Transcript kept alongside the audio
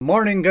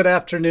Morning, good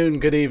afternoon,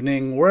 good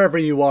evening, wherever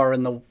you are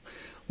in the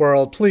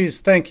world. Please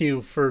thank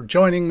you for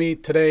joining me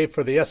today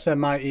for the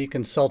SMIE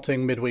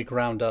Consulting Midweek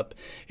Roundup.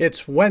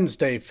 It's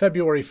Wednesday,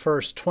 February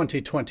 1st,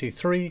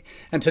 2023,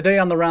 and today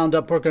on the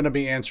Roundup we're going to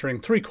be answering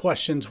three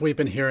questions we've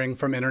been hearing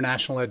from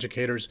international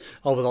educators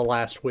over the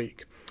last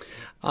week.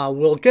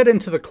 We'll get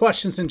into the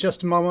questions in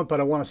just a moment, but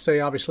I want to say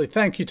obviously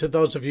thank you to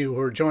those of you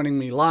who are joining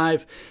me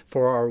live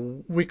for our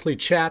weekly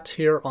chat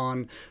here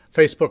on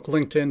Facebook,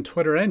 LinkedIn,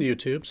 Twitter, and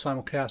YouTube,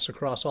 simulcast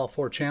across all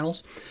four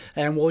channels.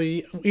 And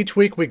each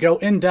week we go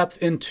in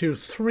depth into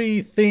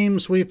three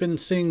themes we've been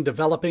seeing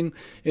developing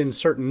in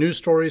certain news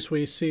stories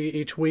we see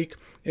each week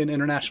in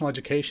international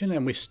education.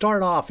 And we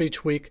start off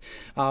each week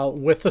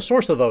with the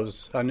source of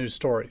those news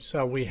stories.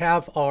 We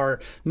have our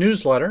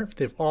newsletter,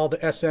 all the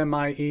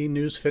SMIE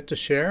News Fit to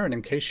Share. And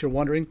in case you're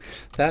wondering,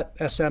 that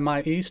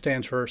SMIE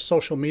stands for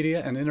Social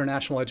Media and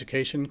International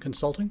Education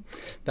Consulting.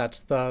 That's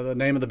the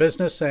name of the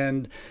business.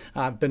 And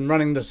I've been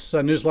running this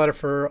newsletter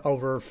for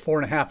over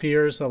 4.5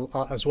 years,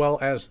 as well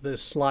as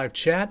this live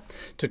chat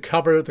to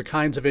cover the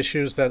kinds of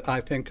issues that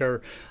I think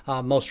are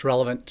most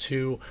relevant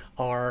to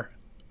our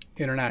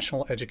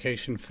international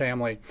education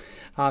family.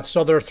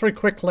 So there are three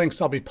quick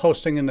links I'll be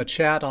posting in the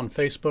chat on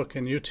Facebook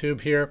and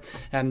YouTube here,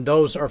 and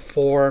those are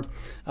for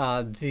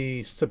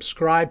the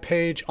subscribe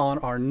page on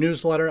our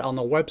newsletter on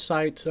the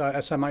website,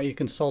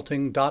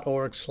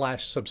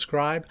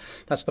 smieconsulting.org/subscribe.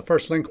 That's the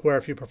first link where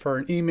if you prefer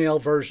an email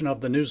version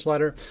of the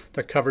newsletter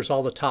that covers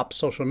all the top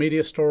social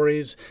media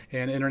stories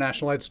and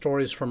international ed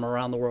stories from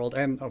around the world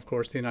and, of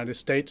course, the United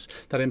States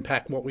that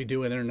impact what we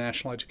do in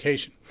international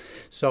education.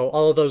 So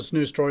all of those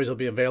news stories will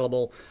be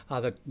available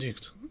that you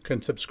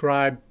can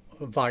subscribe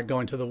by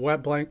going to the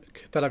web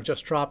link that I've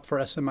just dropped for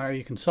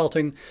SMIE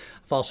Consulting.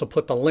 I've also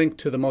put the link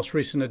to the most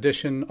recent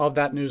edition of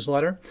that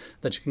newsletter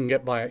that you can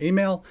get via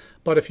email.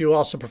 But if you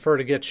also prefer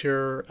to get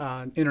your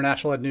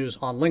international ed news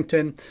on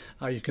LinkedIn,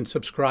 you can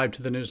subscribe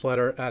to the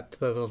newsletter at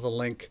the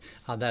link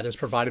that is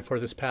provided for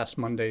this past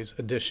Monday's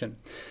edition.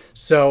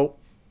 So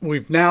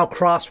we've now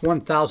crossed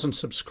 1,000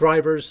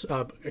 subscribers,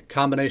 a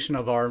combination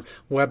of our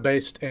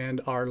web-based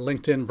and our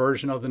LinkedIn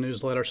version of the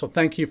newsletter. So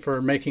thank you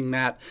for making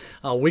that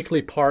a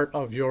weekly part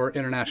of your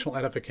international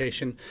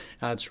edification.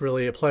 It's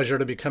really a pleasure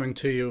to be coming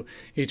to you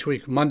each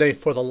week. Monday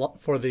for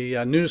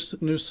the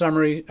news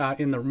summary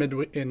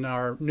in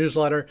our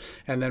newsletter,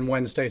 and then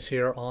Wednesdays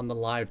here on the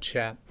live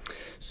chat.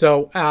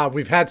 So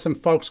we've had some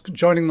folks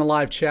joining the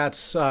live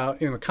chats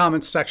in the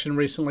comments section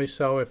recently.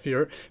 So if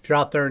you're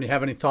out there and you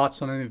have any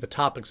thoughts on any of the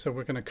topics that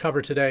we're going to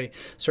cover today,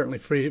 certainly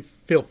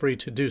feel free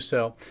to do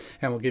so,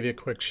 and we'll give you a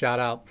quick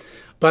shout out.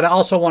 But I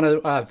also want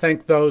to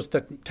thank those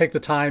that take the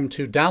time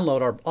to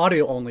download our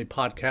audio-only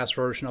podcast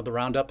version of the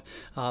Roundup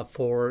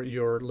for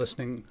your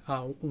listening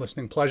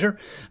pleasure,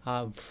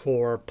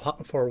 for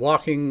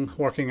walking,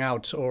 working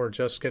out, or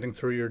just getting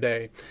through your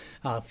day,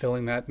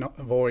 filling that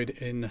void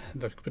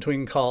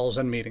between calls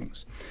and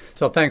meetings.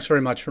 So thanks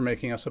very much for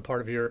making us a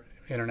part of your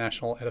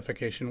International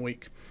Edification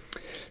Week.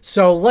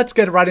 So let's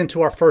get right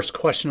into our first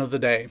question of the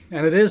day.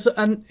 And it is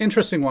an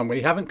interesting one.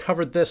 We haven't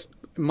covered this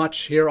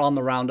much here on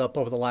the Roundup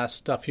over the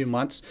last few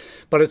months,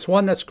 but it's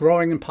one that's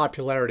growing in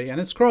popularity, and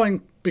it's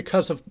growing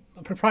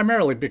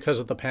primarily because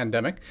of the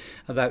pandemic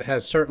that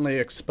has certainly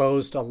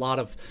exposed a lot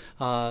of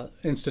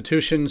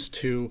institutions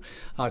to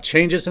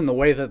changes in the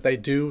way that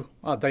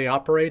they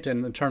operate,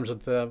 and in terms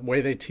of the way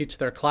they teach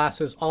their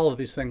classes. All of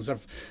these things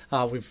have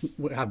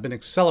been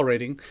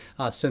accelerating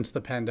since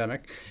the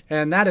pandemic,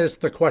 and that is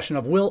the question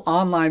of, will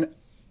online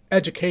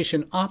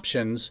education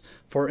options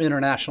for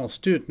international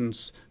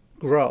students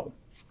grow?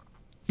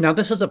 Now,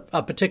 this is a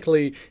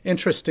particularly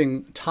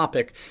interesting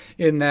topic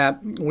in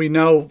that we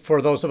know,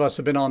 for those of us who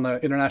have been on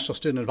the international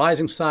student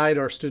advising side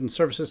or student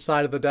services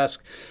side of the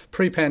desk,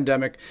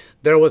 pre-pandemic,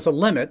 there was a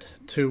limit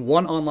to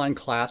one online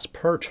class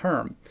per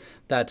term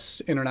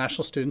that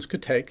international students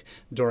could take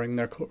during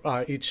their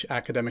each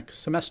academic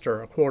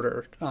semester, a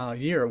quarter,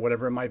 year,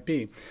 whatever it might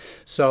be.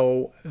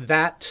 So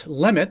that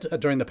limit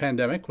during the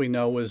pandemic, we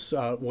know, was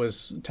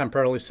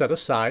temporarily set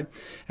aside,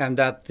 and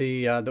that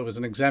there was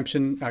an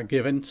exemption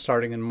given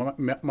starting in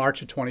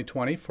March of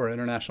 2020 for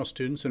international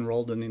students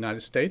enrolled in the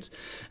United States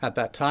at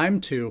that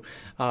time to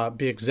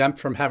be exempt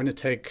from having to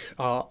take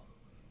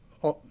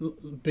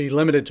be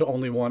limited to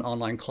only one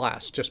online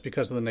class, just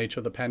because of the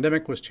nature of the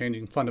pandemic was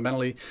changing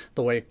fundamentally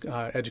the way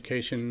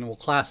educational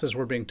classes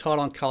were being taught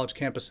on college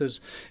campuses,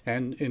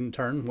 and in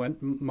turn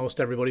most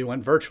everybody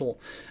went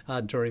virtual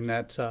during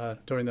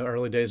the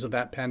early days of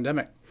that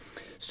pandemic.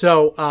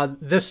 So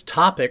this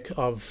topic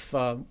of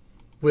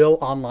will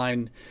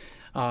online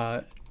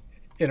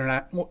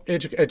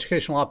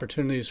educational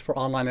opportunities for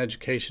online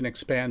education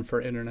expand for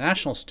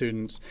international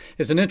students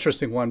is an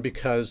interesting one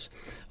because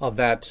of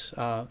that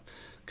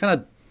kind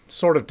of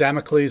sort of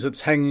Damocles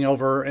that's hanging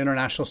over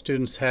international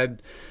students'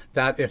 head,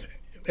 that if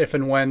if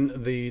and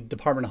when the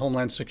Department of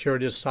Homeland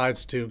Security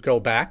decides to go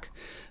back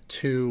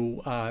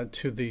to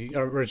the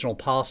original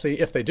policy.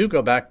 If they do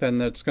go back,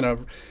 then it's going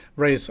to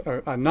raise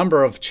a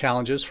number of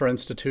challenges for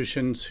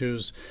institutions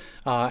who's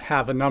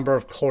have a number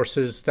of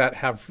courses that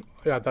have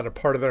that are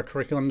part of their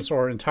curriculums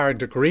or entire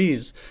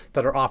degrees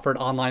that are offered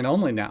online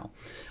only now,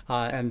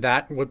 and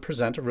that would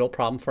present a real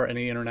problem for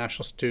any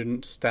international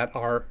students that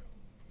are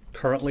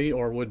currently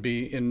or would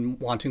be in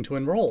wanting to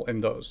enroll in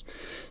those.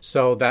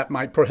 So that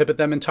might prohibit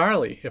them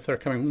entirely if they're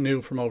coming new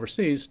from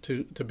overseas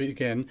to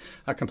begin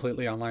a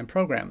completely online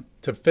program,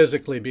 to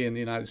physically be in the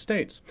United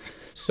States.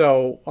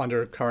 So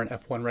under current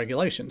F1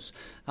 regulations,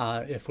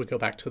 if we go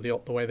back to the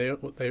way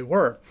they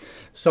were.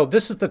 So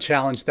this is the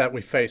challenge that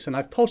we face. And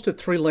I've posted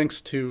 3 links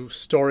to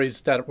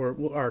stories that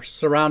are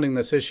surrounding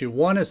this issue.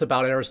 One is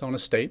about Arizona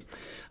State,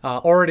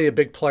 already a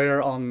big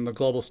player on the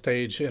global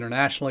stage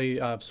internationally.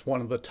 It's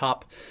one of the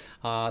top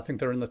I think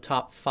they're in the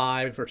top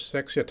 5 or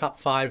 6, top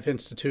 5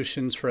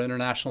 institutions for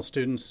international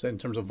students in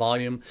terms of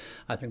volume.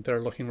 I think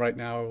they're looking right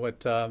now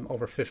at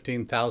over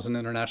 15,000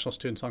 international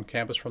students on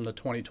campus from the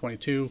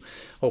 2022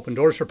 Open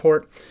Doors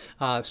report.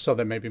 So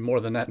there may be more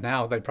than that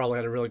now. They probably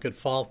had a really good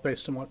fall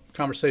based on what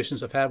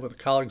conversations I've had with the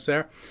colleagues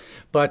there.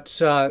 But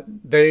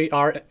they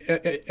are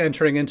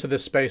entering into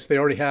this space. They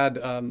already had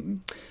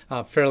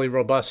a fairly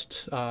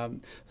robust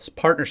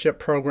partnership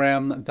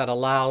program that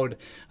allowed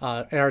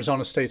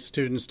Arizona State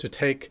students to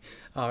take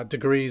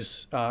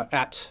degrees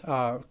at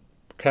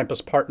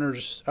campus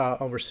partners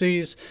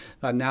overseas.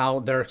 Now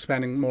they're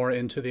expanding more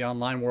into the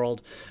online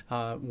world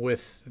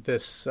with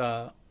this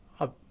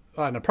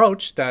an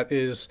approach that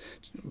is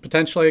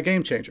potentially a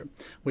game changer.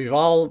 We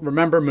all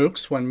remember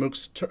MOOCs when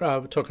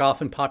MOOCs took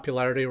off in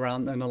popularity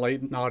around in the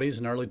late noughties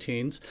and early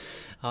teens,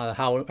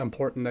 how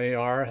important they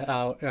are,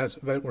 as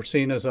that we're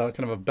seen as a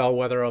kind of a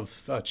bellwether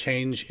of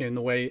change in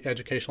the way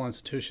educational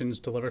institutions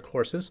deliver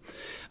courses.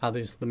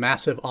 The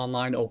massive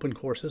online open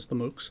courses, the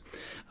MOOCs.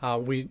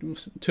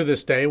 To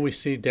this day, we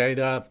see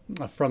data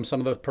from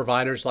some of the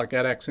providers like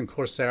edX and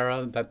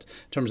Coursera that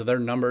in terms of their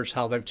numbers,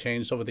 how they've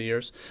changed over the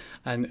years,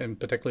 and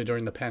particularly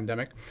during the pandemic.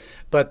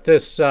 But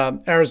this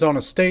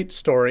Arizona State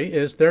story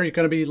is they're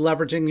going to be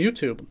leveraging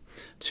YouTube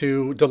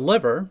to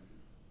deliver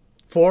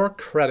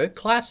for-credit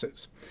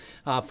classes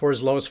for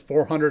as low as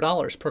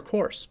 $400 per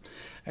course.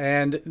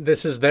 And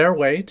this is their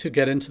way to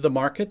get into the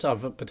market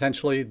of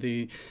potentially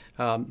the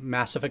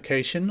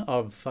massification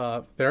of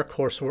their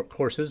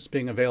courses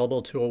being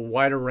available to a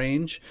wider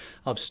range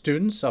of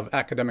students of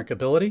academic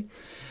ability.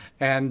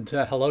 And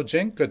hello,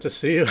 Jink. Good to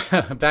see you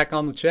back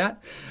on the chat.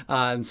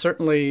 And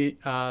certainly,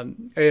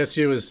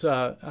 ASU is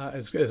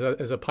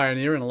a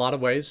pioneer in a lot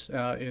of ways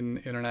in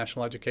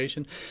international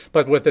education.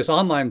 But with this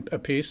online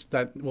piece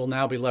that will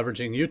now be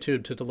leveraging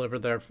YouTube to deliver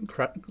their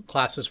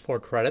classes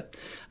for credit,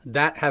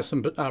 that has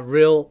some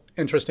real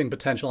interesting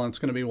potential, and it's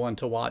going to be one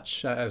to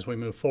watch as we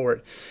move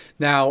forward.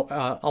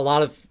 Now, a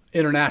lot of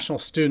international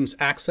students'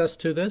 access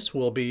to this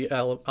will be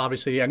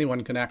obviously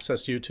anyone can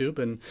access YouTube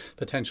and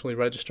potentially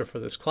register for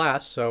this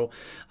class. So,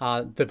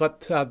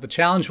 the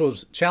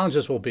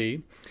challenges will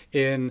be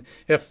in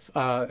if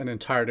an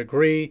entire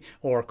degree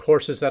or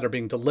courses that are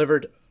being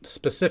delivered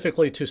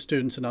specifically to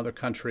students in other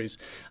countries,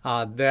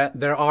 that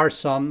there are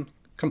some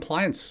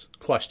compliance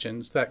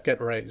questions that get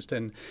raised.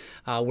 And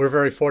we're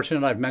very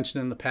fortunate. I've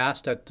mentioned in the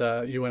past at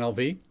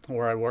UNLV,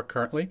 where I work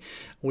currently,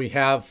 we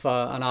have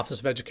an Office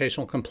of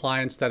Educational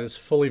Compliance that is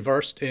fully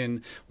versed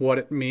in what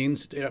it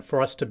means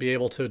for us to be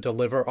able to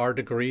deliver our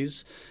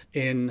degrees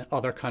in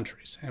other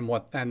countries and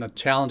the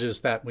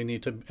challenges that we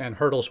need to and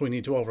hurdles we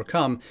need to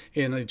overcome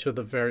in each of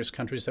the various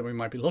countries that we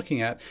might be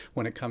looking at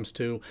when it comes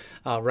to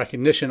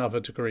recognition of a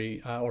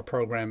degree or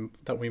program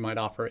that we might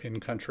offer in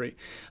country,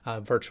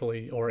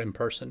 virtually or in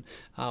person,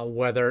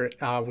 whether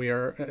we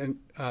are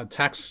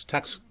tax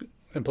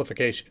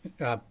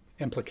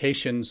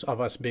implications of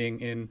us being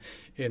in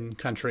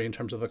country in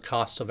terms of the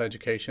cost of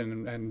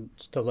education and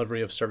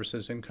delivery of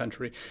services in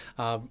country,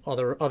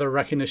 other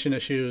recognition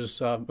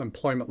issues,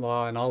 employment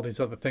law, and all these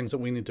other things that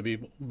we need to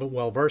be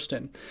well versed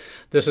in.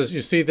 This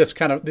is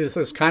kind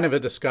of a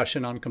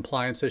discussion on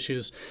compliance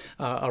issues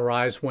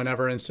arise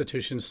whenever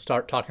institutions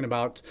start talking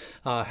about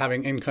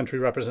having in-country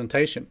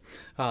representation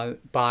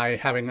by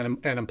having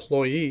an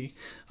employee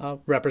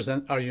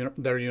represent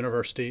their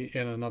university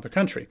in another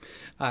country,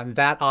 and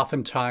that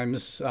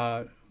oftentimes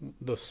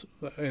the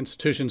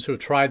institutions who have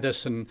tried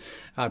this and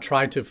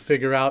tried to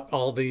figure out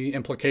all the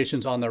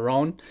implications on their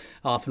own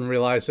often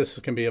realize this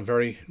can be a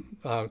very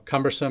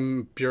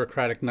cumbersome,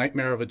 bureaucratic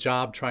nightmare of a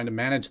job trying to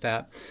manage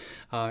that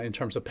in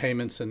terms of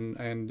payments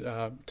and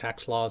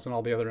tax laws and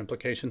all the other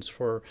implications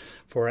for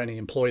any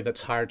employee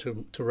that's hired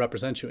to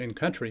represent you in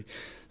country.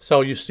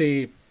 So you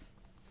see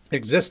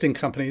existing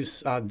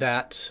companies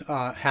that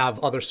have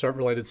other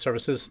related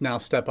services now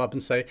step up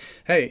and say,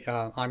 hey,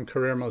 I'm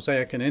Career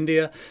Mosaic in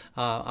India.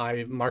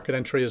 Market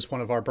Entry is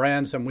one of our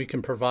brands, and we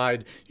can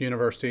provide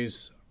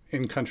universities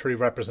in-country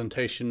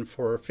representation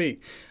for a fee,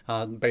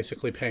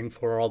 basically paying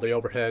for all the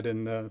overhead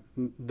and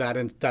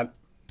that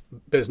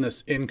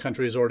business in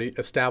country is already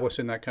established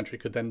in that country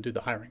could then do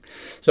the hiring.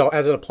 So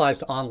as it applies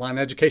to online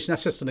education,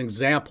 that's just an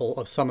example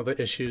of some of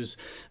the issues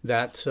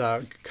that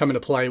come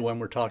into play when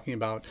we're talking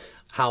about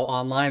how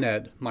online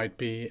ed might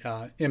be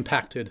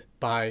impacted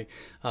by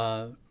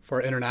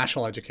for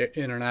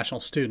international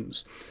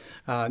students.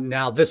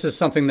 Now, this is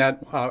something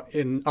that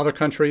in other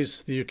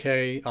countries, the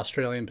UK,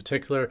 Australia in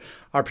particular,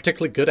 are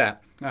particularly good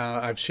at.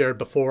 I've shared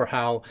before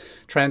how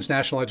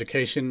transnational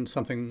education,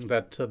 something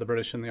that the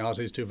British and the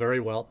Aussies do very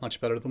well, much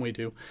better than we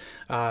do.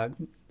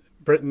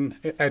 Britain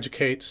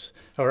educates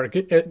or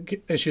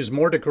issues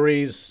more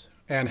degrees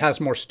and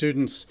has more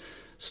students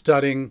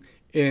studying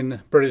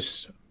in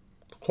British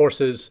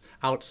courses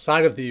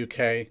outside of the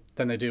UK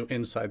than they do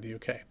inside the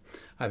UK.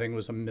 I think it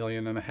was 1.5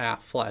 million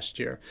last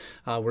year.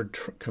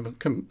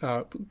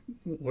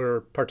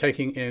 We're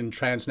partaking in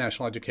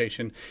transnational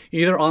education,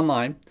 either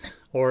online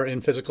or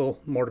in physical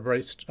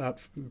mortar-based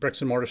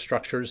bricks and mortar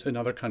structures in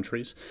other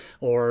countries,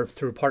 or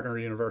through partner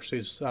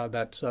universities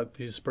that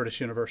these British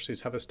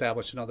universities have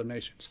established in other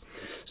nations.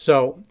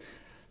 So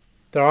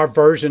there are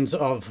versions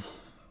of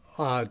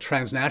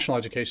transnational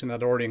education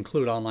that already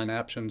include online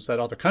options that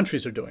other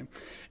countries are doing.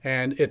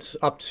 And it's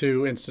up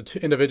to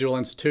individual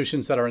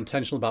institutions that are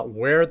intentional about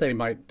where they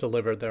might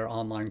deliver their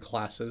online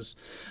classes.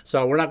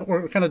 So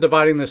we're kind of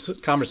dividing this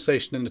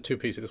conversation into two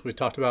pieces. We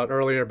talked about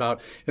earlier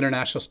about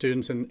international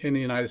students in the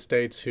United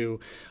States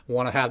who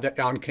want to have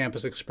the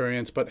on-campus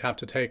experience but have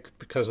to take,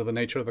 because of the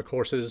nature of the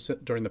courses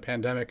during the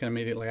pandemic and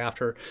immediately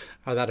after,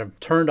 that have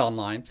turned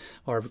online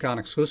or have gone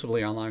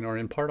exclusively online or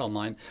in part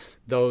online.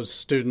 Those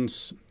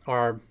students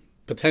are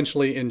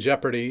potentially in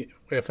jeopardy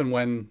if and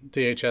when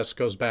DHS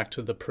goes back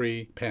to the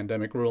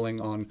pre-pandemic ruling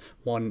on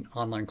one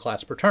online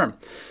class per term.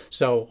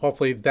 So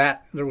hopefully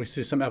that we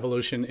see some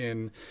evolution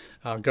in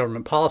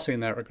government policy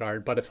in that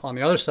regard. But if on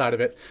the other side of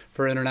it,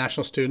 for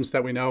international students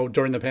that we know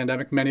during the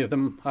pandemic, many of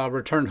them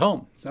returned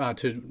home and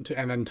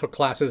then took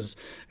classes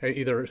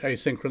either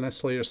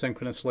asynchronously or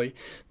synchronously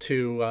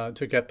to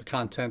get the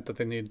content that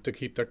they need to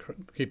keep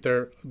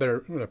their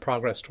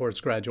progress towards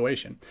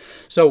graduation.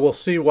 So we'll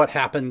see what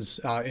happens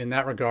in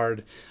that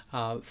regard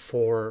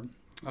for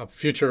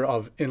future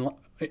of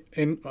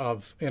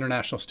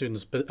international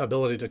students'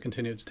 ability to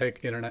continue to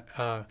take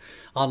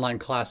online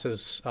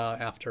classes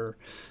after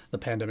the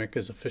pandemic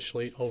is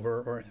officially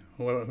over, or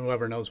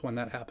whoever knows when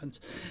that happens.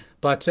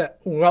 But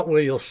what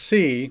we'll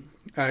see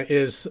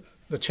is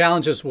the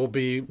challenges will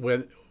be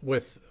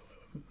with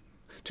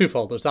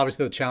twofold. There's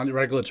obviously the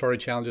regulatory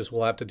challenges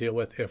we'll have to deal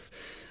with if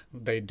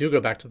they do go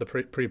back to the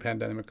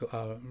pre-pandemic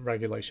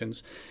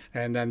regulations.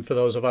 And then for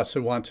those of us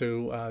who want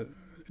to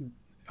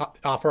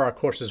offer our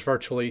courses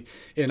virtually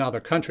in other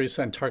countries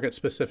and target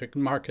specific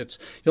markets,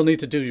 you'll need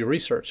to do your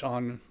research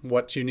on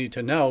what you need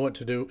to know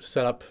to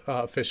set up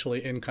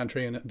officially in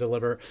country and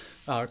deliver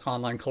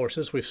online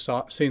courses. We've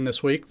seen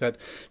this week that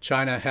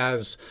China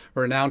has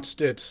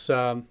renounced its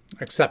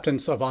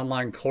acceptance of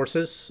online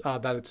courses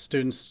that its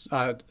students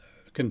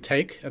can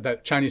take,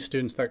 that Chinese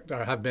students that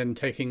have been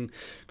taking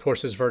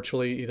courses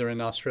virtually either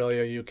in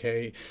Australia,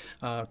 UK,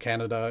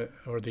 Canada,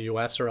 or the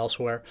US or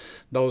elsewhere.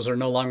 Those are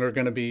no longer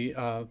going to be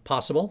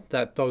possible,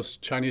 that those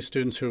Chinese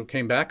students who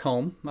came back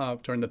home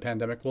during the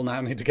pandemic will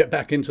now need to get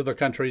back into the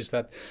countries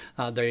that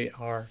they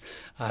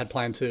had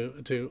planned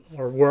to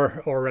or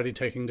were already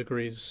taking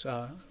degrees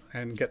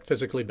and get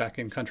physically back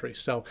in country.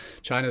 So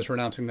China is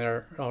renouncing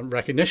their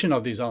recognition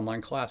of these online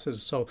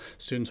classes, so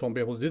students won't be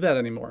able to do that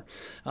anymore.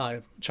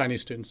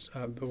 Chinese students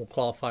that will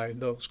qualify,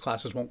 those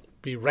classes won't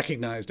be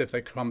recognized if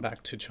they come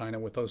back to China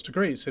with those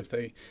degrees, if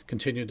they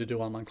continue to do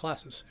online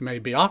classes. It may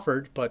be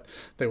offered, but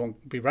they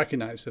won't be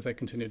recognized if they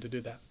continue to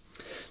do that.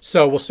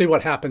 So we'll see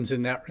what happens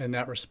in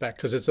that respect,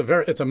 because it's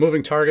a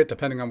moving target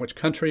depending on which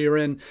country you're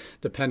in,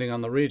 depending on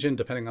the region,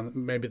 depending on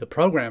maybe the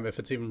program. If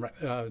it's even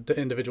the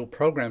individual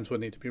programs would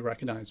need to be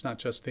recognized, not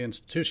just the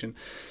institution.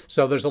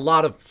 So there's a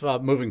lot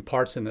of moving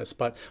parts in this.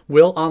 But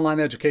will online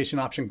education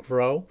option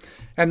grow?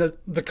 And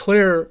the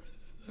clear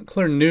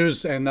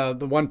news and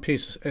the one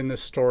piece in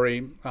this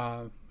story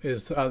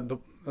is the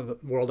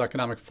World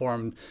Economic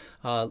Forum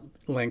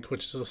link,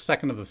 which is the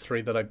second of the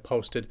three that I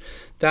posted.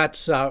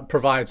 That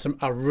provides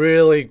a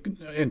really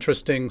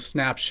interesting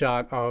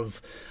snapshot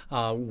of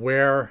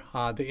where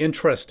the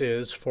interest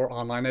is for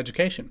online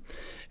education.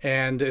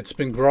 And it's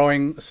been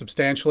growing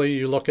substantially.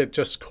 You look at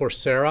just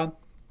Coursera.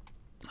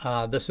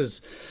 This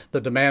is the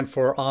demand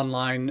for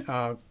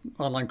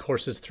online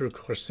courses through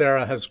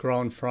Coursera has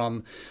grown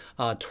from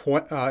in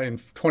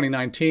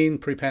 2019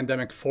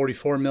 pre-pandemic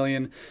 44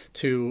 million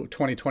to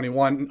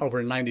 2021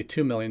 over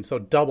 92 million, so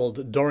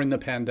doubled during the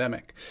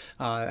pandemic,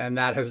 and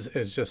that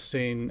is just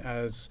seen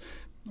as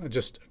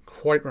just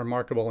quite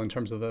remarkable in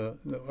terms of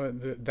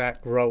that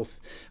growth.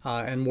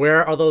 And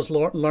where are those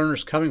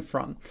learners coming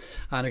from?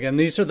 And again,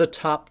 these are the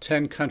top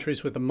 10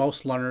 countries with the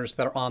most learners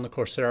that are on the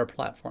Coursera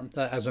platform,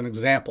 as an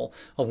example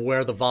of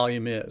where the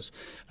volume is.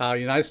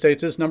 United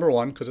States is number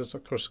one because it's,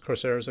 of course,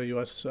 Coursera is a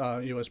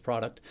U.S.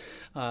 product.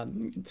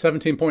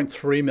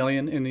 17.3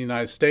 million in the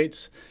United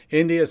States.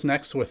 India is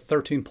next with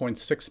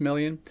 13.6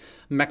 million.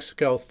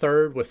 Mexico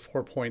third with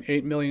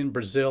 4.8 million.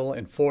 Brazil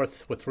in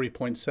fourth with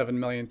 3.7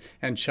 million.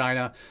 And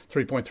China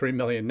 3.3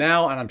 million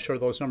now. And I'm sure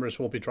those numbers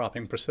will be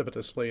dropping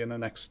precipitously in the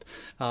next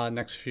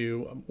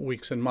few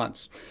weeks and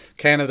months.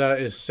 Canada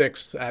is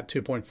sixth at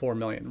 2.4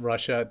 million.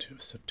 Russia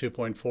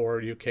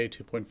 2.4. UK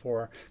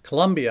 2.4.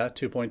 Colombia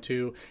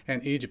 2.2.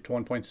 And Egypt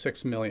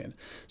 1.6 million.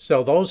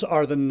 So those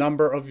are the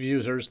number of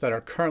users that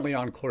are currently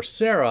on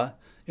Coursera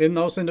in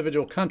those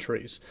individual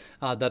countries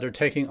that are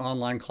taking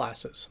online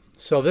classes.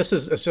 So this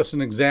is just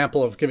an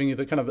example of giving you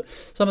the kind of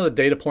some of the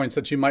data points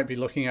that you might be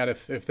looking at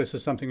if this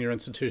is something your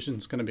institution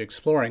is going to be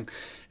exploring.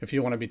 If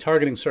you want to be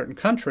targeting certain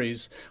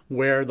countries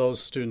where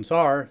those students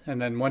are, and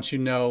then once you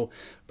know,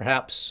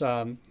 perhaps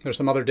there's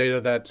some other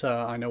data that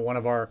I know one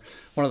of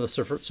the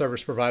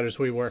service providers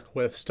we work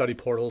with, Study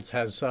Portals,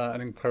 has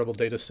an incredible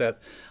data set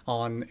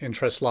on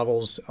interest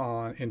levels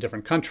in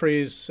different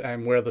countries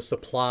and where the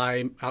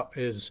supply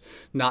is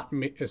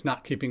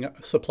not keeping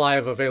supply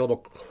of available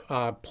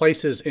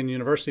places in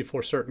university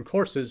for certain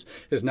courses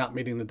is not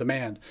meeting the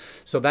demand.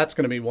 So that's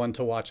going to be one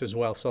to watch as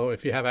well. So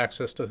if you have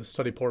access to the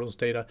Study Portals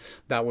data,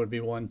 that would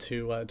be one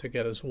to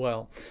get as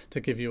well,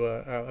 to give you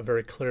a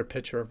very clear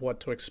picture of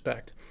what to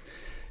expect.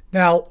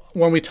 Now,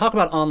 when we talk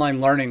about online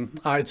learning,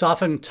 it's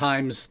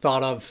oftentimes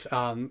thought of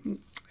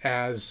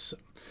as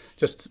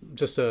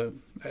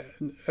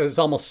as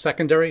almost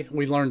secondary.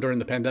 We learned during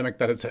the pandemic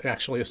that it's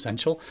actually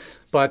essential,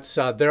 but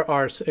there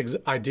are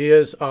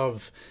ideas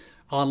of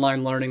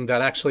online learning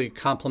that actually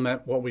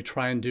complement what we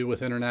try and do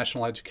with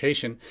international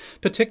education,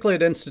 particularly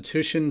at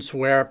institutions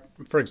where,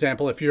 for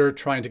example, if you're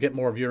trying to get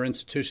more of your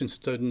institution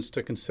students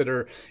to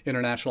consider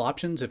international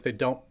options, if they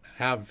don't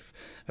have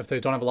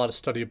a lot of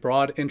study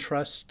abroad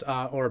interest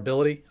or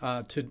ability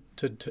to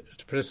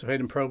participate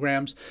in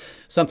programs,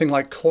 something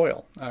like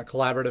COIL,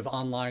 Collaborative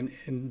Online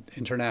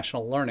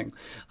International Learning.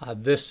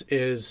 This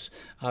is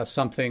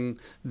something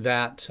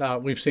that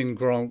we've seen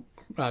grow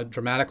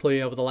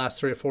dramatically over the last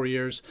 3 or 4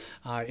 years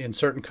in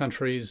certain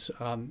countries,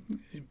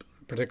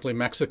 particularly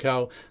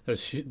Mexico.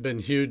 There's been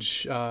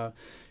huge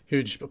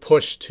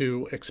push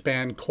to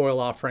expand COIL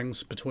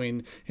offerings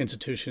between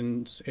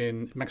institutions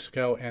in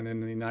Mexico and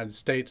in the United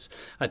States.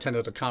 I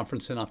attended a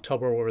conference in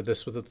October where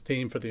this was the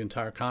theme for the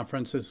entire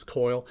conference, is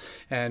COIL,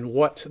 and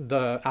what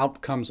the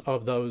outcomes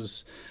of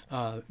those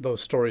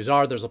stories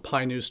are. There's a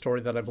Pi News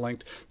story that I've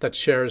linked that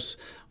shares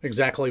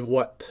exactly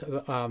what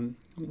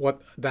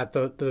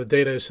the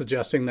data is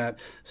suggesting, that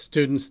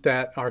students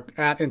that are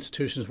at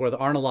institutions where there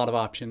aren't a lot of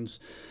options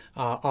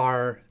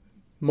are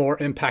more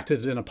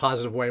impacted in a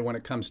positive way when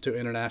it comes to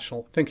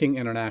thinking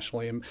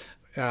internationally and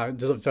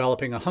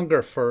developing a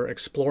hunger for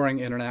exploring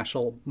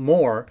international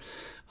more.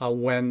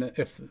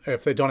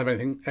 If they don't have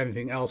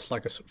anything else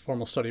like a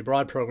formal study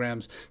abroad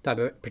programs,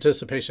 that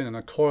participation in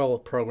a COIL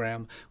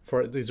program,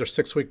 these are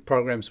 6-week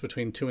programs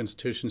between 2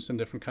 institutions in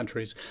different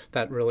countries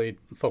that really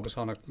focus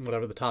on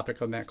whatever the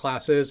topic of that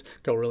class is,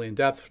 go really in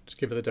depth,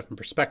 give you the different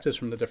perspectives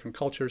from the different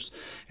cultures,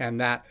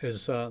 and that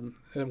is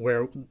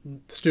where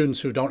students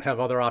who don't have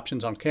other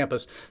options on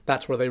campus,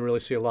 that's where they really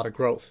see a lot of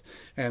growth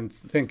and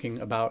thinking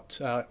about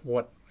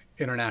what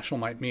international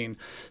might mean.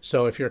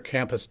 So if your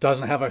campus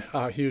doesn't have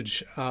a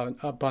huge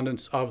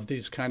abundance of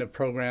these kind of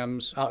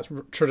programs,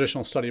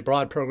 traditional study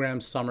abroad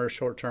programs, summer,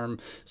 short-term,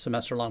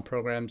 semester-long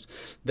programs,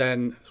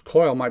 then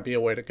COIL might be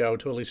a way to go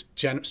to at least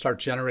start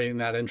generating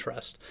that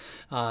interest.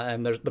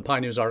 And the Pi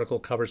News article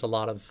covers a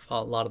lot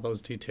of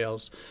those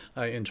details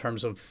in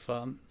terms of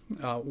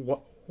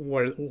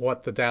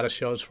what the data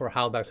shows for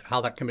how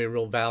that can be a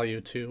real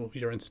value to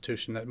your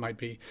institution. That might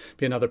be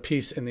another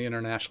piece in the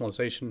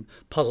internationalization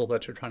puzzle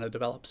that you're trying to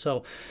develop.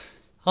 So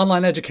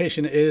online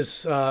education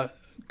is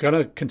going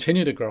to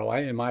continue to grow,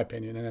 in my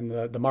opinion, and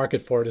the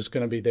market for it is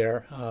going to be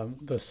there.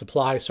 The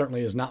supply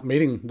certainly is not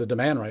meeting the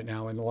demand right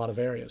now in a lot of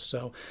areas.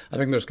 So I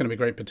think there's going to be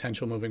great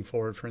potential moving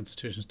forward for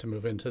institutions to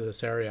move into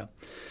this area.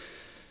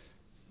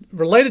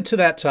 Related to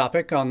that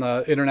topic on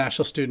the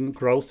international student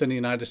growth in the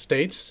United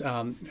States,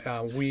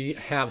 we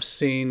have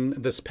seen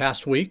this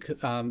past week,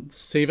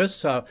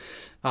 SEVIS,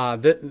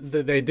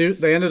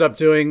 they ended up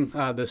doing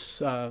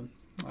this,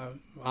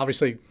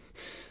 obviously,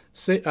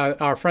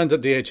 our friends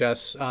at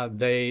DHS,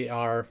 they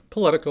are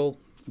political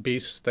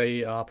beasts.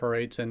 They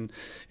operate in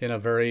a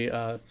very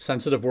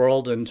sensitive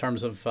world in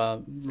terms of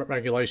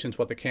regulations,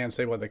 what they can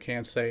say, what they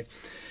can't say.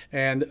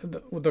 And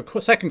the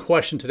second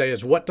question today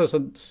is, what does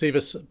the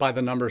SEVIS by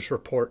the numbers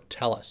report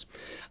tell us?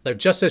 They've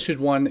just issued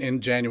one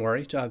in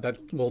January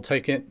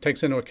that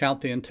takes into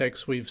account the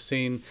intakes we've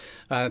seen.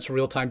 It's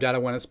real-time data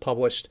when it's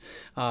published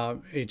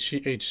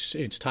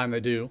each time they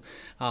do.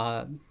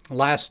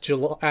 Last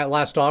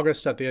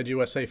August at the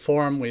EdUSA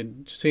Forum,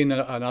 we'd seen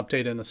an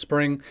update in the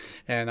spring,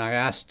 and I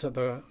asked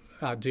the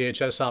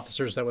DHS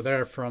officers that were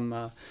there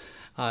from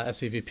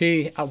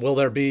SEVP, will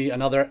there be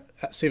another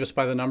SEVIS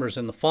by the numbers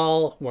in the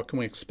fall? What can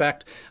we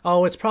expect?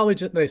 Oh,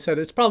 they said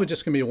it's probably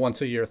just going to be a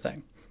once-a-year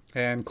thing.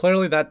 And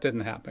clearly that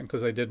didn't happen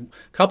because they did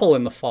a couple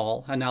in the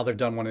fall, and now they've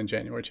done one in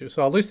January too.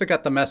 So at least they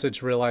got the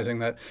message realizing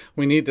that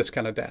we need this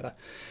kind of data.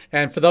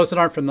 And for those that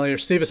aren't familiar,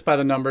 SEVIS by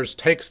the numbers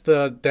takes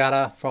the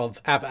data from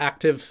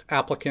active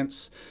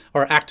applicants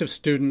or active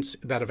students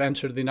that have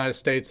entered the United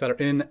States that are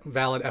in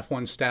valid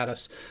F1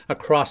 status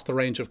across the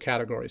range of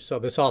categories. So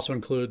this also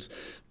includes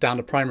down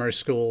to primary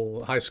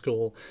school, high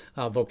school,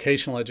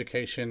 vocational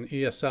education,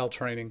 ESL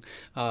training,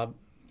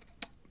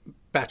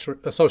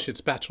 associates,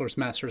 bachelor's,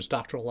 master's,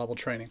 doctoral level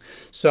training.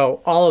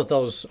 So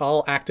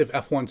all active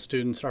F1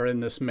 students are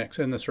in this mix,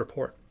 in this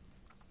report.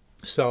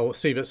 So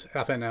SEVIS,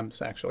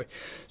 FNMs actually.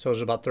 So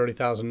there's about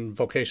 30,000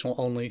 vocational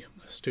only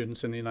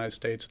students in the United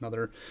States,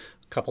 another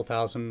couple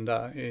thousand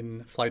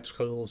in flight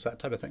schools, that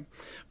type of thing.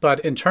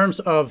 But in terms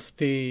of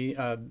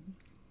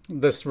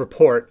this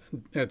report,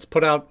 it's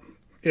put out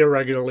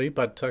irregularly,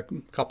 but a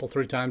couple,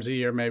 3 times a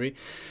year maybe.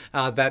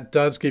 That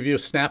does give you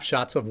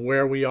snapshots of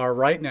where we are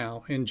right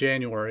now in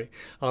January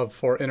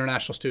for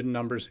international student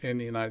numbers in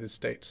the United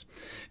States.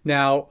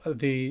 Now,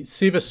 the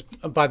SEVIS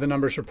by the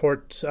numbers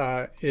report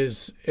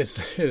is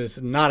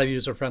not a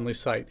user-friendly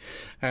site,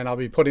 and I'll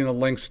be putting the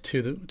links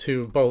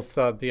to both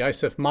the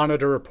ICIF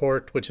Monitor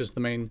report, which is the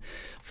main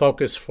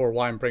focus for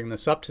why I'm bringing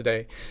this up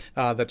today,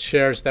 that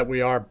shares that we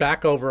are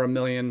back over 1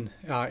 million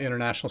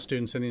international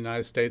students in the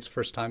United States,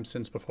 first time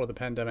since before the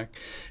pandemic,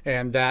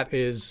 and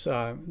that's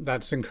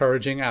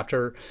encouraging.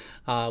 After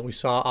we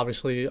saw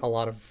obviously a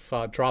lot of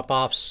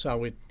drop-offs,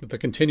 the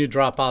continued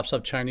drop-offs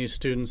of Chinese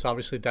students,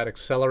 obviously that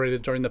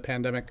accelerated during the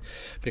pandemic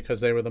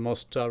because they were the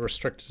most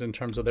restricted in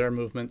terms of their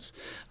movements,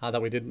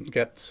 that we didn't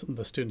get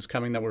the students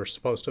coming that we were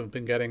supposed to have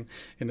been getting,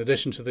 in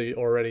addition to the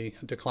already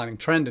declining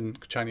trend in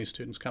Chinese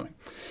students coming.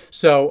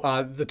 So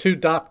the two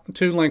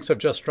links I've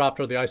just dropped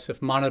are the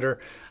ICIF Monitor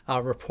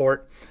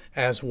report,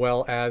 as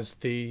well as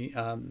the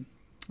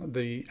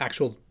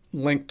actual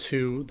link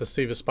to the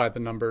SEVIS by the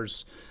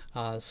numbers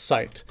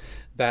site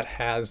that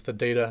has the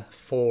data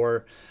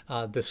for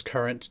this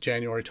current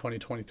January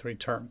 2023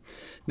 term.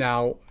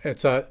 Now,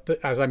 as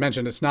I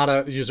mentioned, it's not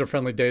a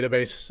user-friendly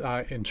database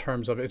in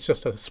terms of it's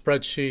just a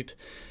spreadsheet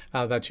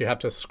that you have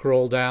to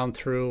scroll down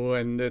through,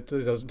 and it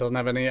doesn't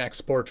have any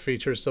export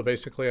features, so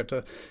basically you have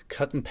to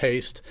cut and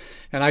paste.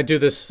 And I do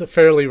this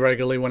fairly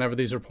regularly whenever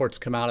these reports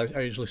come out.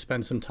 I usually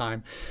spend some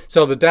time.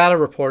 So the data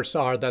reports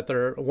are that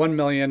there are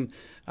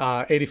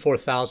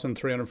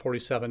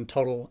 1,084,347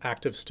 total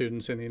active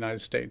students in the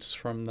United States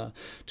from the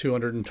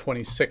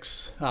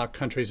 226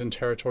 countries and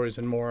territories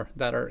and more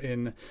that are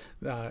in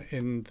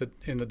the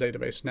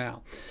database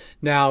now.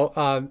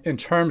 Now, in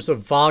terms of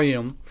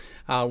volume,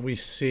 we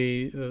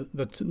see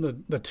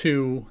the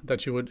two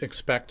that you would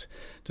expect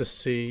to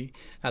see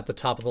at the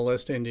top of the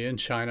list, India and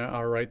China,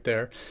 are right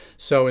there.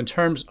 So in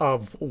terms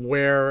of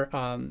where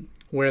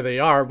they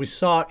are, we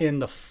saw in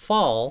the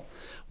fall,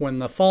 when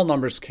the fall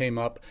numbers came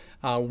up,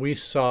 we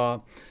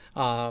saw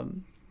numbers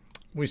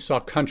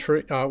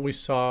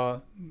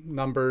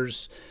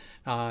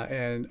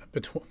in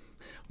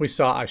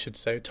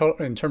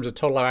terms of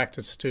total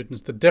active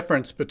students, the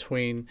difference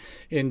between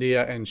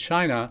India and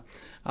China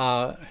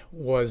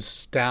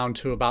was down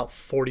to about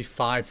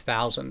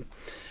 45,000.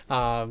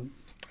 I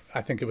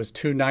think it was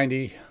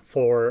 290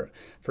 for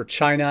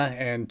China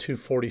and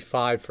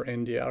 245 for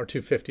India, or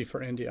 250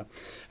 for India.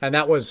 And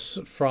that was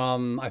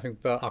from, I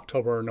think, the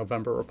October or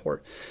November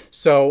report.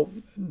 So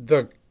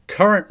the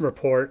current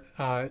report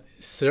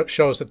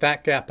shows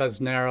that gap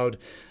has narrowed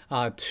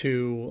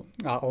to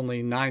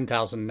only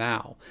 9,000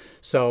 now.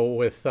 So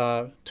with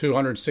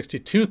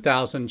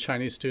 262,000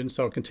 Chinese students,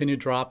 so a continued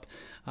drop.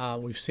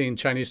 We've seen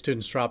Chinese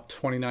students drop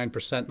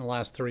 29% in the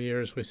last 3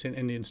 years. We've seen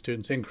Indian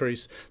students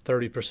increase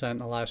 30% in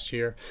the last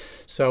year.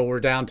 So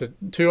we're down to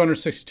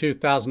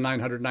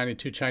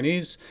 262,992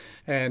 Chinese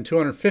and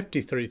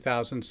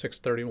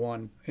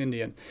 253,631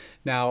 Indian.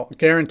 Now,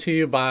 guarantee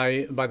you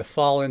by the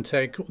fall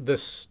intake,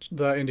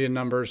 the Indian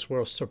numbers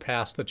will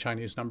surpass the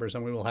Chinese numbers,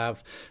 and we will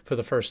have, for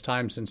the first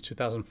time since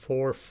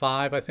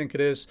 2004-05, I think it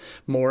is,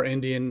 more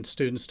Indian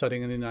students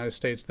studying in the United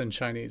States than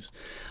Chinese.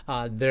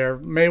 There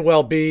may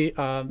well be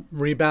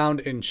rebound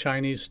in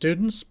Chinese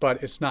students,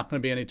 but it's not going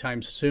to be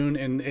anytime soon,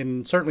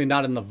 and certainly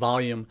not in the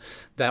volume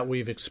that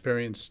we've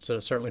experienced,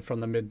 certainly from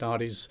the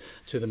mid-noughties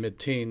to the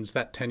mid-teens.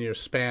 That 10-year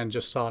span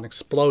just saw an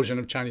explosion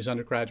of Chinese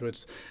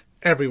undergraduates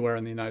everywhere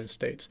in the United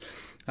States.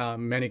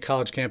 Many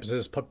college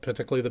campuses,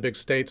 particularly the big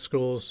state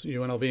schools,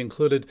 UNLV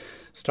included,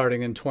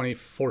 starting in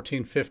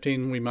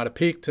 2014-15, we might have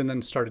peaked and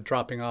then started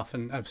dropping off,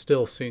 and I've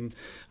still seen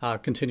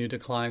continued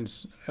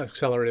declines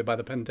accelerated by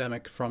the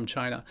pandemic from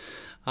China.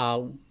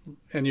 And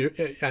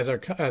as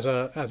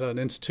an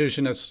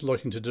institution that's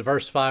looking to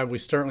diversify, we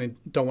certainly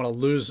don't want to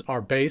lose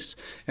our base,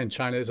 and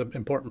China is an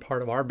important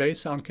part of our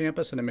base on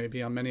campus, and it may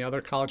be on many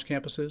other college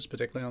campuses,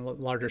 particularly on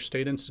larger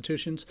state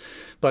institutions.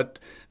 But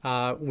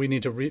we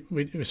need to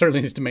we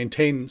certainly need to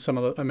maintain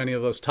many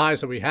of those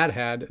ties that we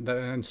had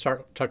and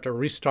start to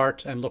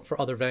restart and look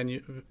for other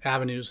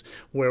avenues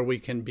where we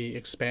can be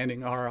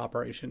expanding our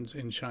operations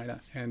in China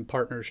and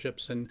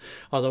partnerships and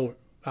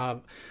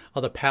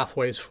other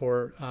pathways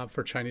for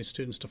Chinese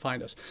students to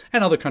find us,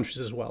 and other countries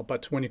as well.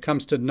 But when it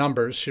comes to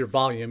numbers, sheer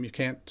volume, you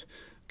can't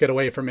get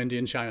away from India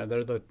and China.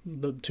 They're the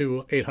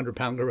two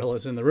 800-pound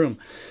gorillas in the room.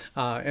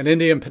 And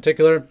India in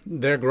particular,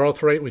 their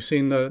growth rate, we've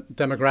seen the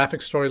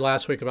demographic story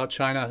last week about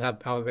China,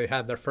 how they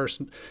had their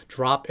first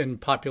drop in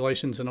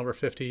populations in over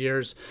 50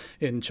 years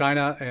in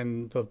China,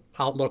 and the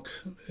outlook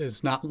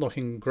is not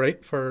looking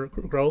great for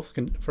growth,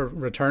 for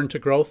return to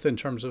growth in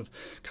terms of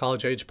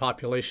college-age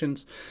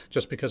populations,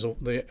 just because of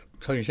the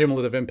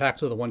cumulative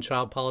impacts of the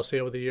one-child policy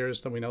over the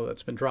years. That we know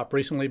that's been dropped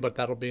recently, but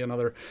that'll be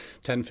another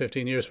 10,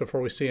 15 years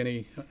before we see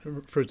any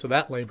fruits of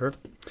that labor.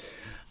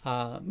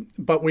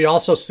 But we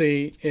also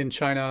see in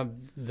China,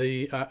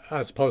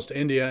 as opposed to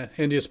India,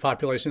 India's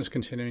population is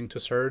continuing to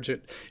surge.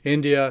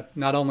 India,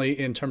 not only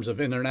in terms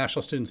of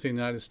international students in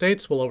the United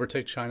States, will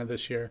overtake China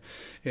this year.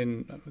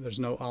 There's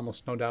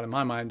almost no doubt in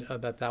my mind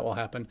that will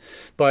happen.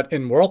 But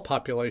in world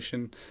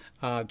population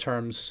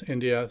terms,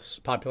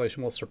 India's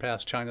population will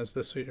surpass China's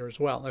this year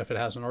as well, if it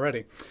hasn't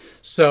already.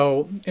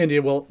 So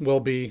India will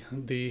be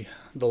the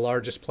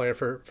largest player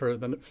for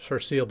the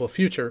foreseeable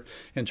future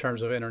in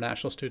terms of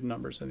international student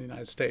numbers in the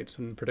United States,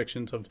 and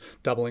predictions of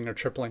doubling or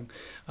tripling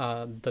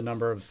the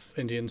number of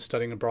Indians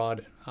studying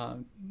abroad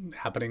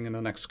happening in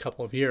the next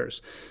couple of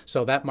years.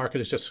 So that market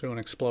is just going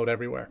to explode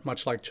everywhere,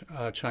 much like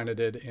China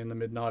did in the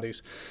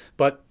mid-noughties.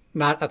 But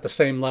not at the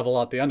same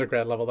level, at the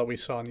undergrad level that we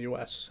saw in the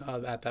U.S.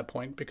 At that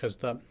point, because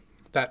though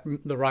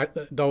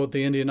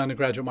the Indian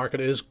undergraduate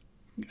market is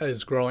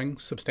growing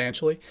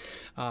substantially,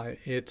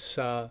 it's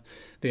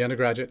the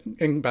undergraduate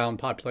inbound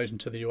population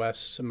to the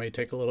U.S. may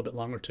take a little bit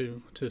longer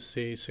to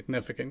see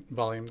significant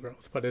volume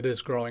growth, but it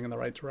is growing in the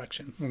right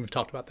direction, and we've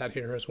talked about that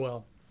here as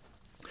well.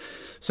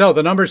 So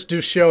the numbers do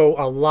show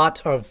a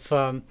lot of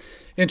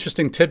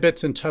interesting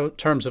tidbits in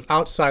terms of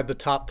outside the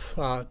top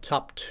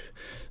two.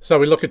 So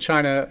we look at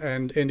China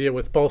and India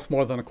with both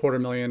more than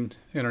 250,000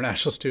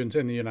 international students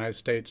in the United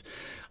States.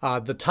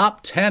 The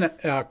top 10,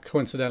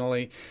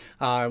 coincidentally,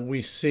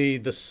 we see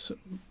this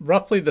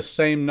roughly the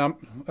same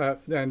number,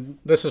 and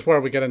this is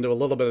where we get into a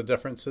little bit of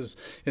differences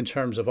in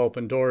terms of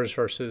open doors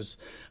versus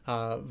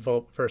the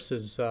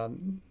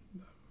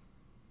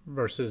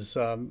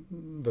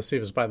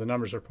See Us by the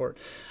Numbers report.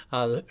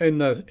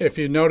 If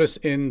you notice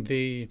in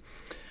the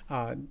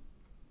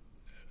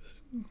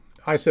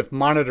ISIF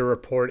Monitor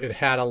report, it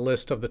had a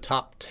list of the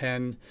top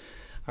 10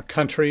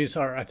 countries,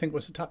 or I think it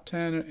was the top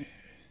 10.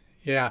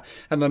 Yeah,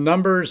 and the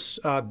numbers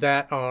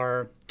that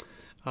are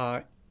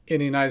in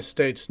the United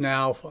States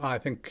now, I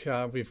think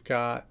we've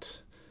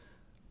got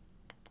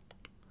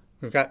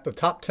the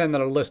top 10 that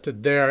are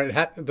listed there.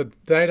 The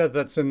data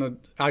that's in the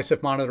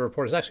ISIF Monitor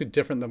report is actually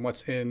different than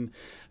what's in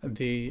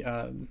the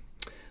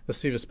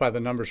See Us by the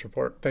Numbers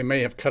report. They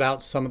may have cut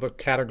out some of the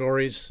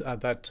categories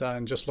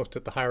and just looked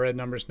at the higher ed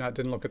numbers,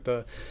 didn't look at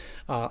the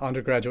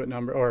undergraduate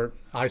number or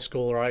high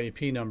school or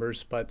IEP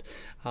numbers, but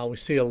we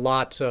see a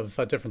lot of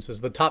differences.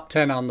 The top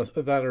 10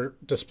 that are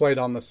displayed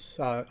on this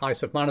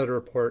ISIF Monitor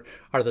report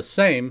are the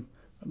same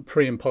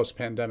pre and post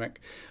pandemic,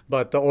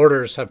 but the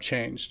orders have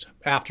changed.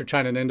 After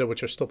China and India,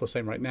 which are still the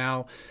same right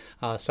now,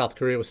 South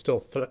Korea is still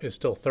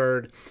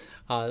third.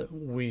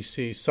 We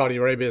see Saudi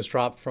Arabia has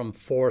dropped from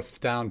 4th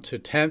down to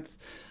 10th.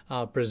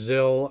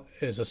 Brazil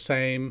is the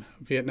same.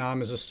 Vietnam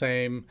is the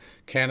same.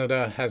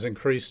 Canada has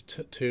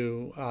increased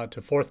to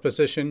 4th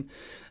position.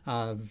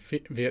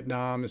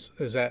 Vietnam is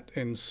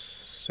in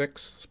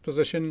 6th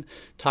position.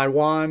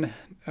 Taiwan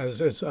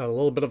is a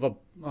little bit of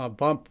a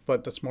bump,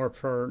 but that's more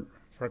for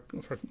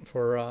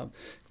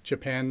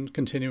Japan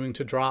continuing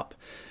to drop,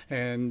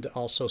 and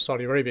also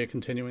Saudi Arabia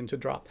continuing to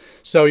drop.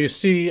 So you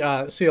see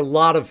a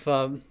lot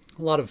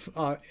of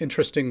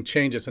interesting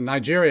changes. In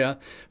Nigeria,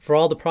 for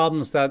all the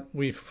problems that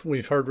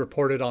we've heard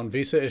reported on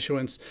visa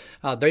issuance,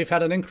 they've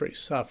had an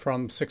increase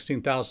from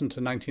 16,000 to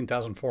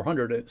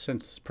 19,400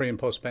 since pre and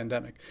post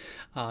pandemic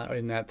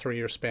in that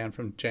 3-year span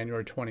from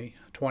January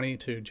 2020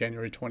 to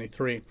January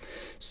 23.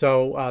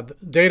 So the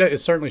data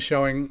is certainly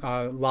showing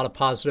a lot of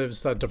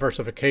positives.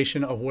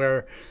 Diversification of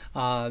where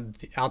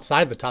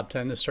outside the top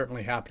 10 is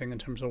certainly happening in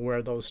terms of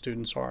where those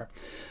students are.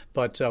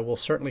 But we'll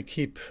certainly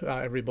keep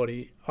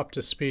everybody up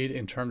to speed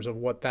in terms of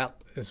what that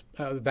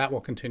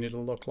will continue to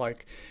look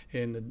like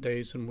in the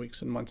days and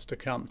weeks and months to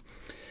come.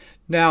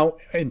 Now,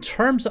 in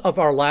terms of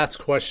our last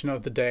question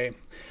of the day,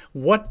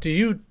 what do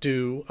you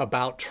do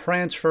about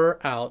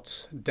transfer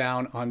outs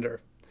down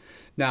under?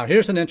 Now,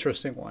 here's an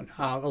interesting one.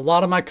 A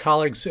lot of my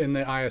colleagues in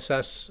the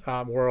ISS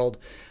world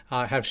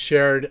have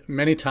shared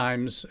many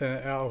times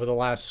over the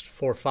last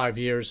 4 or 5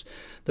 years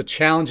the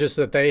challenges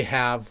that they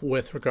have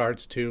with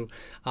regards to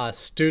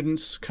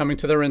students coming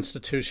to their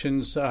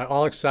institutions,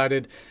 all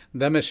excited,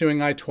 them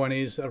issuing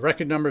I-20s,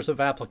 record numbers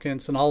of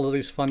applicants, and all of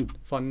these fun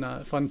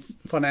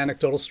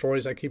anecdotal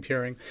stories I keep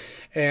hearing.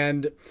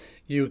 And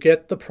you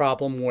get the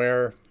problem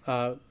where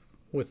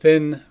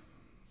within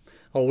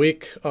a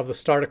week of the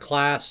start of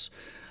class,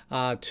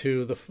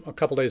 to a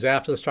couple days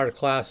after the start of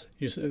class,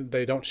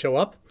 they don't show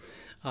up.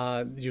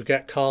 You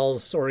get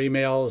calls or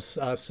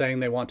emails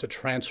saying they want to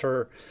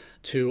transfer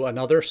to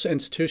another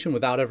institution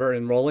without ever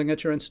enrolling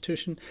at your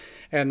institution.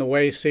 And the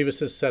way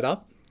SEVIS is set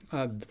up,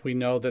 we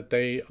know that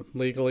they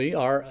legally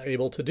are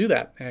able to do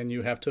that. And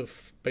you have to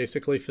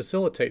basically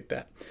facilitate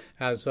that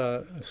as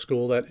a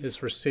school that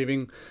is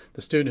receiving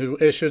the student who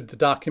issued the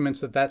documents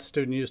that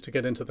student used to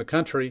get into the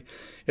country.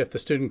 If the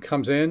student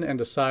comes in and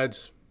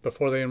decides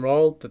before they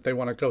enroll that they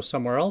want to go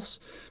somewhere else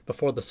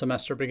before the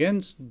semester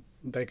begins,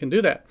 they can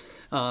do that.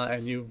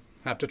 And you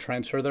have to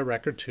transfer their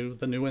record to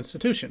the new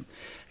institution.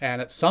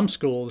 And at some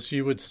schools,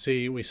 you would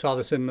see, we saw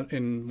this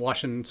in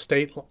Washington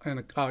State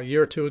a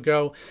year or two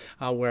ago,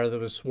 where there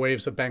was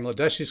waves of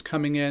Bangladeshis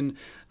coming in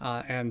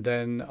and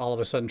then all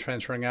of a sudden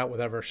transferring out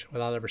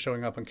without ever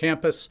showing up on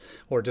campus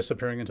or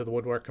disappearing into the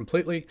woodwork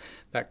completely.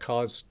 That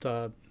caused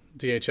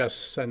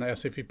DHS and the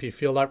SAVP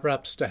field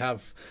reps to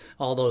have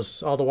all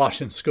the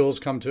Washington schools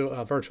come to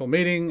a virtual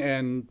meeting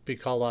and be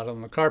called out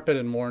on the carpet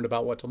and warned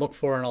about what to look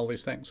for and all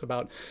these things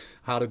about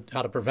how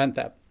to prevent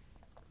that.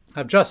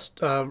 I've just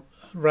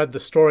read the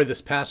story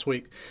this past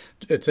week.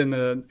 It's in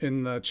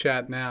the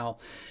chat now.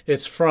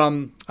 It's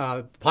from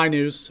Pi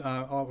News,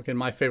 again,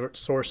 my favorite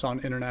source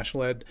on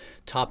international ed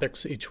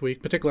topics each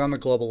week, particularly on the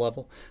global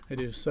level. They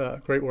do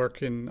great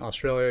work in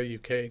Australia,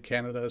 UK,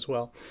 Canada as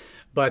well.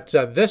 But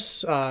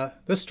this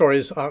story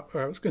is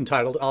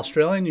entitled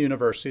 "Australian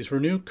Universities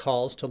Renew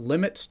Calls to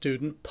Limit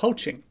Student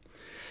Poaching."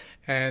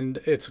 And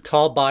it's a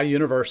call by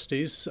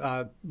universities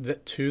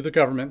to the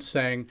government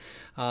saying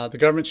the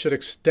government should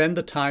extend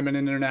the time an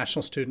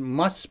international student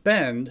must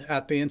spend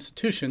at the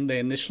institution they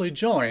initially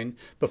join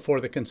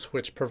before they can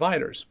switch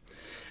providers.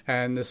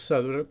 And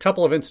a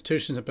couple of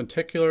institutions in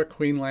particular,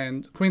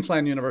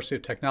 Queensland University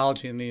of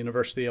Technology and the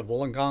University of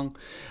Wollongong,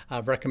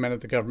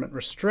 recommended the government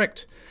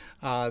restrict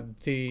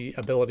the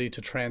ability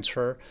to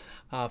transfer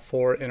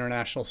for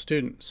international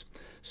students.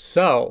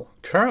 So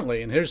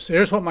currently, and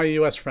here's what my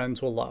U.S. friends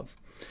will love.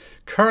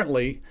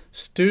 Currently,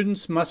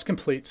 students must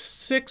complete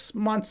 6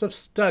 months of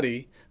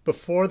study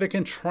before they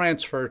can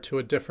transfer to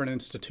a different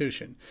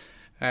institution.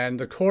 And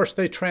the course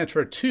they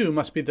transfer to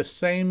must be the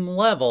same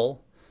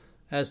level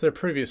as their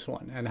previous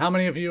one. And how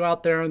many of you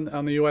out there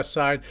on the U.S.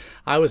 side,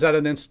 I was at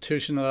an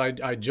institution that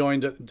I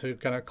joined to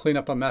kind of clean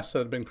up a mess that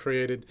had been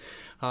created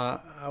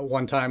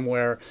one time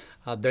where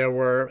there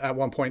were at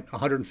one point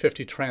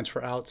 150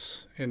 transfer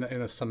outs in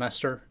a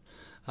semester.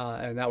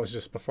 And that was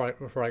just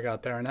before I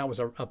got there, and that was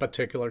a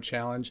particular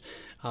challenge.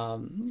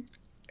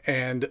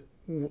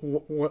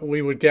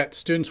 We would get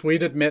students,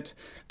 we'd admit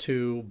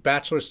to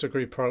bachelor's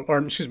degree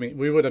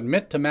we would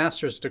admit to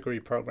master's degree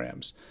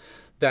programs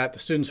that the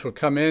students would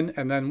come in,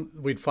 and then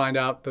we'd find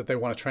out that they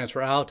want to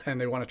transfer out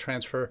and they want to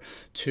transfer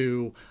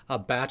to a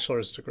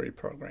bachelor's degree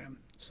program.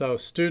 So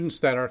students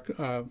that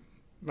are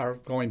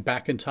going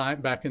back in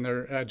time, back in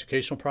their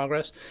educational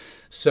progress.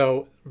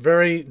 So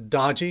very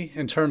dodgy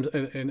in terms,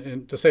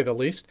 to say the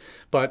least.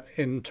 But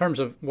in terms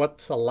of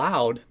what's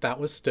allowed, that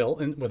was still,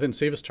 within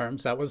SEVIS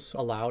terms, that was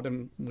allowed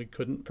and we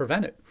couldn't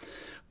prevent it.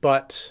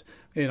 But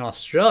in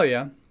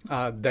Australia,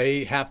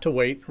 they have to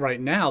wait right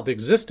now. The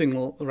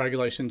existing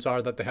regulations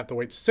are that they have to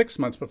wait 6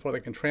 months before they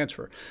can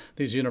transfer.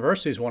 These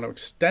universities want to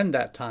extend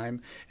that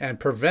time and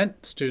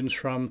prevent students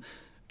from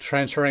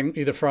transferring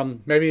either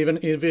from maybe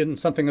even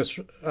something as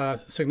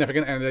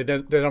significant, and they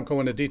don't go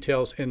into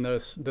details in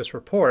this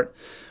report,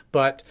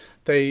 but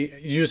they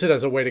use it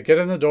as a way to get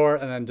in the door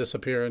and then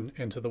disappear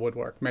into the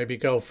woodwork. Maybe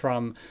go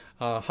from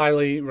a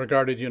highly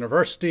regarded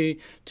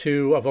university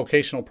to a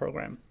vocational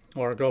program,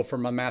 or go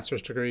from a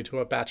master's degree to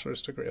a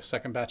bachelor's degree, a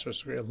second bachelor's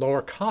degree, a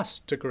lower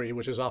cost degree,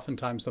 which is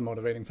oftentimes the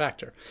motivating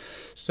factor.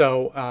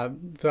 So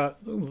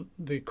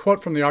the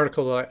quote from the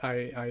article that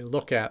I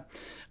look at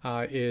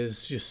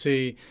is, you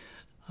see,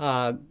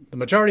 the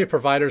majority of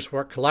providers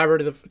work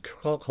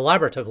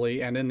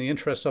collaboratively and in the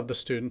interests of the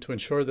student to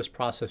ensure this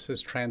process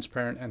is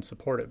transparent and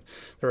supportive.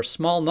 There are a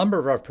small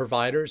number of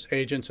providers,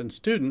 agents, and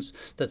students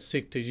that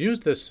seek to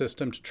use this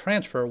system to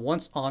transfer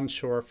once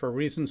onshore for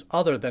reasons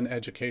other than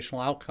educational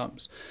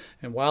outcomes.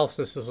 And whilst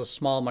this is a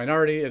small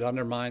minority, it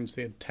undermines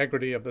the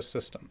integrity of the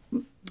system.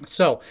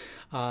 So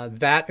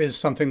that is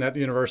something that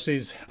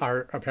universities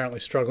are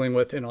apparently struggling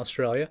with in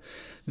Australia,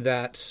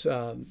 that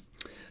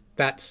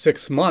that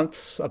 6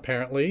 months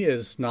apparently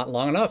is not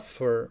long enough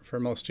for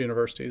most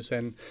universities.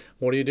 And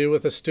what do you do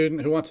with a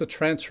student who wants to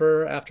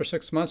transfer after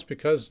 6 months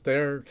because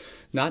they're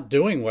not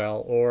doing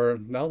well, or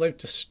no, they've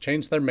just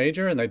changed their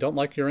major and they don't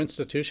like your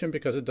institution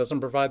because it doesn't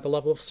provide the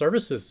level of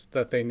services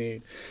that they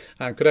need?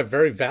 Could have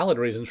very valid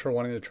reasons for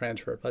wanting to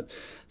transfer. But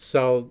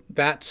so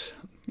that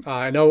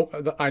I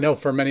know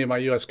for many of my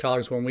U.S.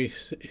 colleagues, when we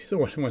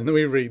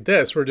read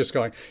this, we're just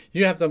going, they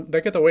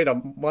get to wait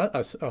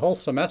a whole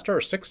semester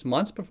or 6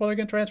 months before they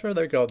can transfer.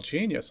 They go,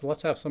 genius.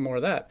 Let's have some more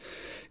of that,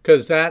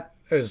 because that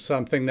is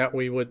something that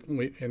we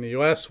in the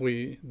U.S.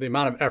 The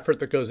amount of effort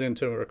that goes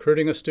into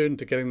recruiting a student,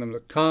 to getting them to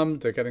come,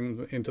 to getting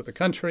them into the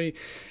country,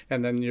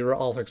 and then you're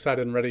all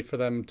excited and ready for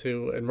them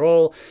to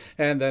enroll,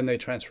 and then they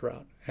transfer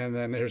out. And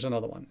then here's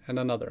another one, and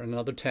another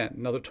 10,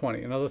 another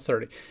 20, another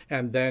 30.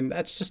 And then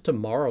that's just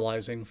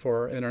demoralizing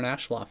for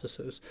international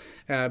offices.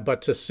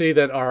 But to see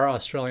that our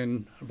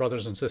Australian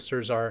brothers and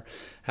sisters are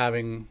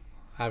having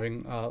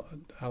a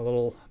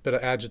little bit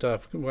of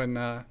agita when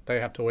they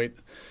have to wait.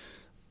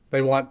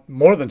 They want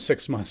more than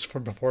 6 months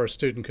before a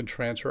student can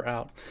transfer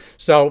out.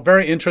 So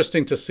very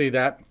interesting to see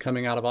that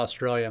coming out of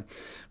Australia.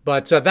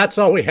 But that's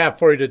all we have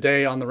for you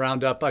today on the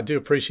Roundup. I do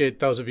appreciate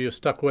those of you who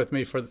stuck with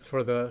me for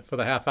the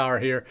half hour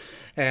here,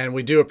 and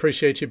we do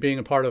appreciate you being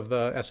a part of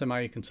the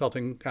SMIE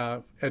Consulting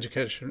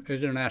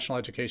International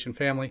Education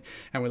family.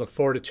 And we look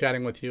forward to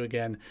chatting with you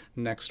again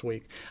next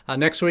week.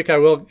 Next week, I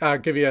will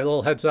give you a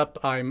little heads up.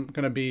 I'm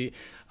going to be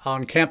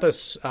on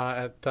campus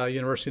at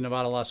University of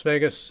Nevada, Las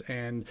Vegas,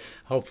 and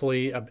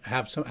hopefully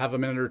have a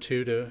minute or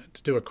two to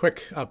do a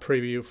quick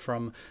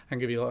preview and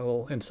give you a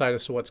little insight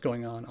as to what's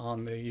going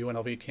on the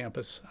UNLV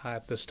campus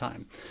at this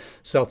time.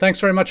 So thanks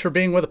very much for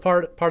being with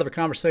part of the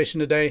conversation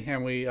today,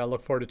 and we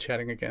look forward to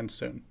chatting again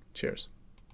soon. Cheers.